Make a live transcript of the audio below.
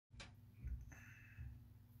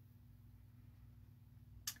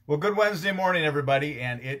Well, good Wednesday morning, everybody,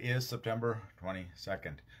 and it is September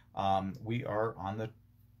 22nd. We are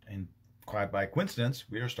quite by coincidence,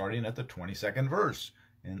 we are starting at the 22nd verse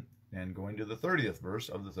and going to the 30th verse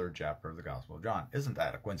of the third chapter of the Gospel of John. Isn't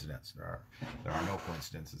that a coincidence? There are no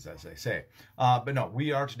coincidences, as they say. But no,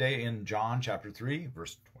 we are today in John chapter 3,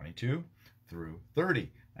 verse 22 through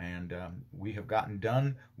 30. And we have gotten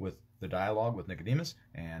done with the dialogue with Nicodemus,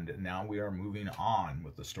 and now we are moving on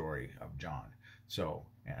with the story of John. So,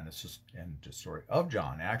 and it's just the story of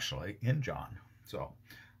John, actually, in John. So,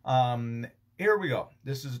 here we go.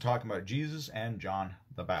 This is talking about Jesus and John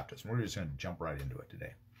the Baptist. We're just going to jump right into it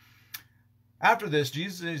today. After this,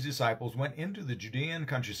 Jesus and his disciples went into the Judean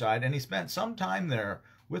countryside, and he spent some time there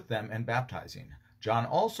with them and baptizing. John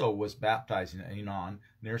also was baptizing at Aenon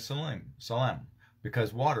near Salim,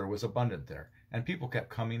 because water was abundant there, and people kept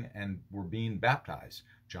coming and were being baptized.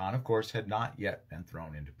 John, of course, had not yet been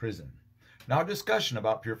thrown into prison. Now a discussion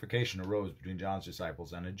about purification arose between John's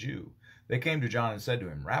disciples and a Jew. They came to John and said to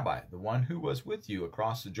him, "Rabbi, the one who was with you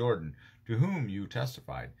across the Jordan, to whom you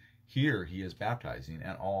testified, here he is baptizing,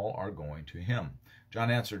 and all are going to him." John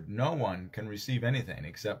answered, "No one can receive anything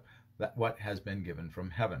except that what has been given from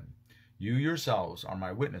heaven. You yourselves are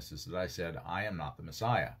my witnesses that I said, I am not the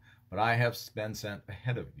Messiah, but I have been sent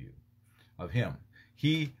ahead of him.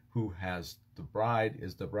 He who has the bride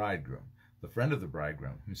is the bridegroom. The friend of the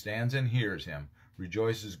bridegroom, who stands and hears him,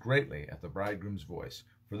 rejoices greatly at the bridegroom's voice.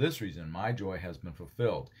 For this reason, my joy has been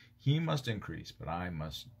fulfilled. He must increase, but I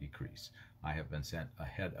must decrease. I have been sent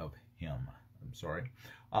ahead of him." I'm sorry.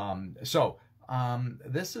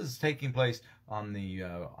 This is taking place on the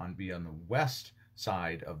west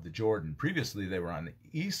side of the Jordan. Previously, they were on the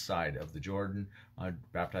east side of the Jordan,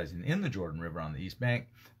 baptizing in the Jordan River on the east bank.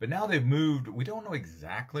 But now they've moved. We don't know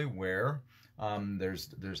exactly where.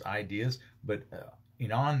 There's ideas, but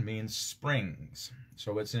Aenon means springs.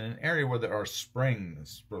 So it's in an area where there are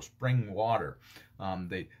springs, or spring water.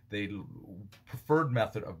 They preferred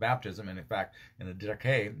method of baptism, and in fact, in the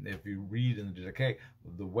Didache, if you read in the Didache,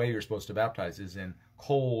 the way you're supposed to baptize is in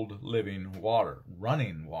cold, living water,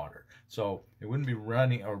 running water. So it wouldn't be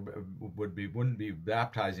running, or wouldn't be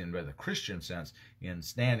baptizing by the Christian sense in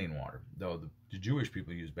standing water, though the Jewish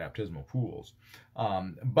people use baptismal pools.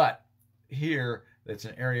 But here, it's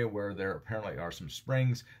an area where there apparently are some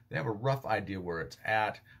springs. They have a rough idea where it's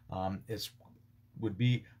at. Nazareth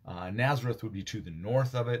would be to the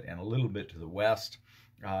north of it and a little bit to the west,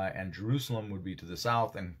 and Jerusalem would be to the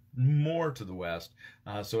south and more to the west.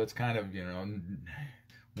 So it's kind of,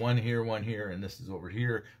 one here, and this is over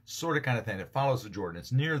here, sort of kind of thing. It follows the Jordan.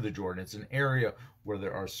 It's near the Jordan. It's an area where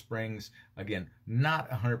there are springs. Again, not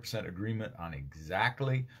 100% agreement on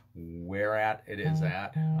exactly where it is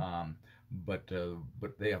at. But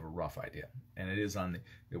they have a rough idea, and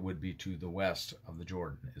it would be to the west of the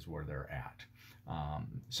Jordan is where they're at.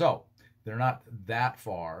 So they're not that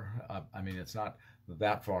far. It's not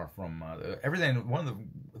that far from everything. One of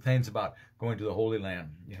the things about going to the Holy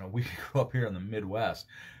Land, we go up here in the Midwest,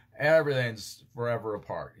 everything's forever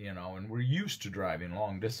apart, and we're used to driving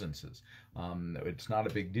long distances. It's not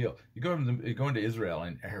a big deal. You go into Israel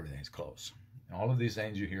and everything's close. All of these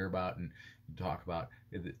things you hear about and you talk about,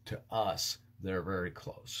 to us, they're very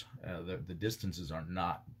close. The distances are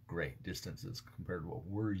not great distances compared to what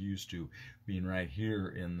we're used to being right here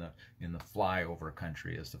in the flyover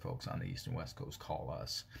country, as the folks on the east and west coast call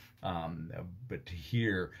us. But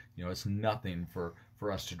here, it's nothing for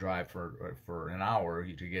us to drive for an hour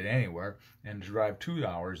to get anywhere, and to drive 2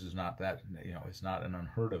 hours is not that, it's not an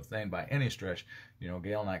unheard of thing by any stretch.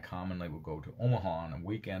 Gail and I commonly will go to Omaha on a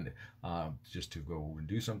weekend just to go and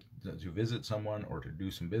to visit someone, or to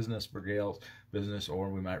do some business for Gail's business, or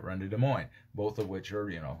we might run to Des Moines, both of which are,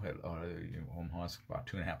 Omaha's about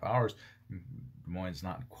 2.5 hours. Des Moines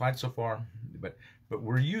not quite so far, but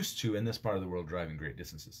we're used to, in this part of the world, driving great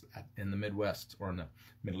distances. In the Midwest or in the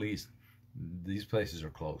Middle East, these places are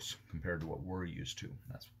close compared to what we're used to.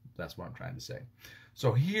 That's what I'm trying to say.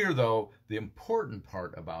 So here, though, the important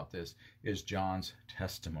part about this is John's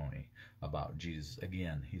testimony about Jesus.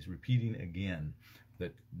 Again, he's repeating again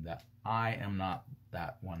that I am not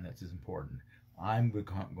that one that's as important. I'm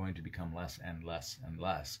going to become less and less and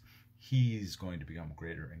less. He's going to become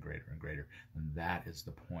greater and greater and greater. And that is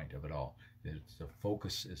the point of it all. The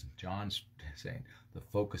focus is, John's saying, the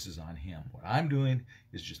focus is on him. What I'm doing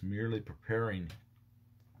is just merely preparing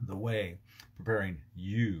the way, preparing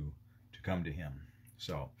you to come to him.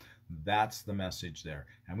 So that's the message there.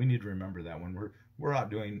 And we need to remember that when we're out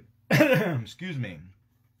doing, excuse me,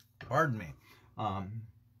 pardon me,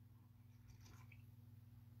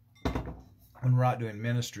 when we're out doing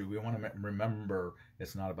ministry, we want to remember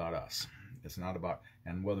it's not about us. It's not about,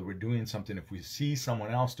 and whether we're doing something, if we see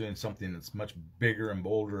someone else doing something that's much bigger and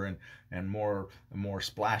bolder and more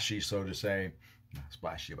splashy, so to say,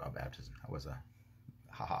 splashy about baptism. That was a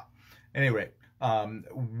haha. Anyway,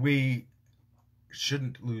 we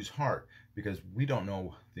shouldn't lose heart because we don't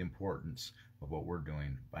know the importance of what we're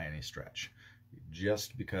doing by any stretch.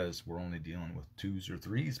 Just because we're only dealing with 2s or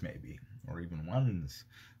 3s maybe, or even 1s,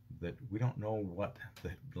 that we don't know what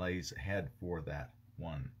lays ahead for that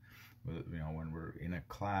one. You know, when we're in a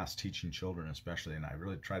class teaching children especially, and I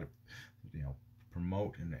really try to, you know,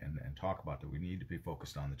 promote and talk about that we need to be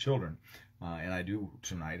focused on the children. And I do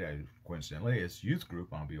tonight, coincidentally, it's youth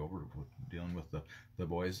group. I'll be over dealing with the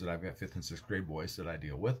boys that I've got, 5th and 6th grade boys that I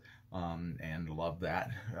deal with, and love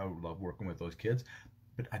that. I love working with those kids.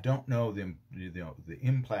 But I don't know the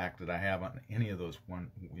impact that I have on any of those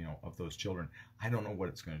of those children. I don't know what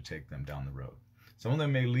it's going to take them down the road. Some of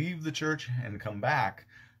them may leave the church and come back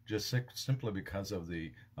just simply because of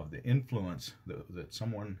the influence that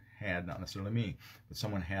someone had, not necessarily me, but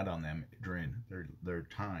someone had on them during their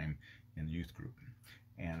time in the youth group.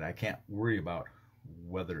 And I can't worry about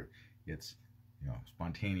whether it's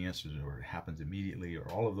spontaneous or it happens immediately or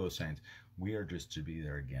all of those things. We are just to be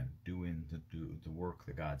there again, doing the work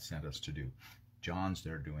that God sent us to do. John's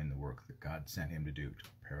there doing the work that God sent him to do, to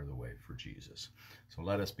prepare the way for Jesus. So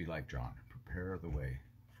let us be like John, prepare the way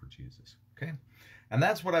for Jesus. Okay? And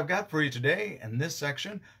that's what I've got for you today in this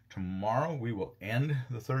section. Tomorrow we will end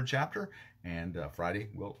the 3rd chapter, and Friday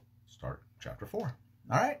we'll start chapter 4.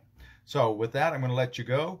 All right? So with that, I'm going to let you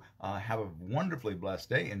go. Have a wonderfully blessed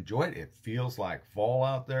day. Enjoy it. It feels like fall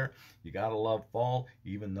out there. You got to love fall,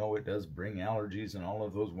 even though it does bring allergies and all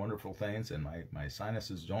of those wonderful things. And my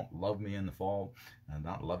sinuses don't love me in the fall.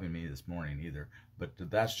 Not loving me this morning either. But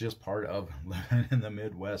that's just part of living in the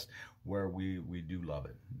Midwest, where we do love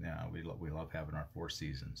it. Yeah, we love having our 4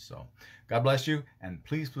 seasons. So God bless you. And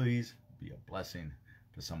please be a blessing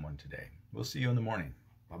to someone today. We'll see you in the morning.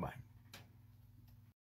 Bye-bye.